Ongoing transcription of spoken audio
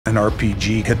An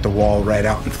RPG hit the wall right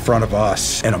out in front of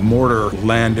us, and a mortar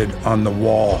landed on the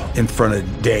wall in front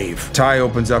of Dave. Ty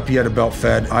opens up, he had a belt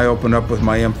fed. I open up with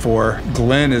my M4.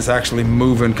 Glenn is actually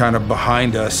moving kind of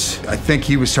behind us. I think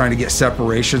he was trying to get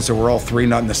separation, so we're all three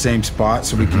not in the same spot,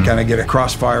 so we can kind of get a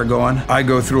crossfire going. I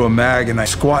go through a mag and I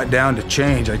squat down to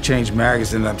change. I change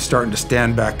mags and I'm starting to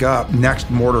stand back up.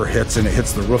 Next mortar hits and it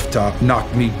hits the rooftop,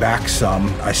 knocked me back some.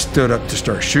 I stood up to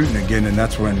start shooting again, and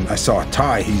that's when I saw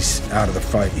Ty. He's out of the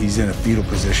fight. He's in a fetal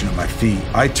position at my feet.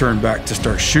 I turn back to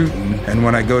start shooting, and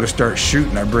when I go to start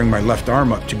shooting, I bring my left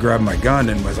arm up to grab my gun,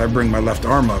 and as I bring my left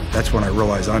arm up, that's when I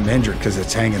realize I'm injured because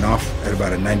it's hanging off at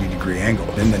about a 90-degree angle.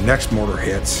 Then the next mortar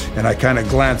hits, and I kind of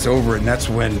glance over, and that's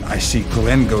when I see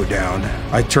Glenn go down.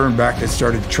 I turned back and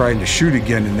started trying to shoot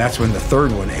again, and that's when the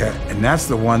third one hit, and that's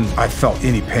the one I felt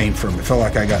any pain from. It felt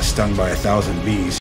like I got stung by 1,000 bees.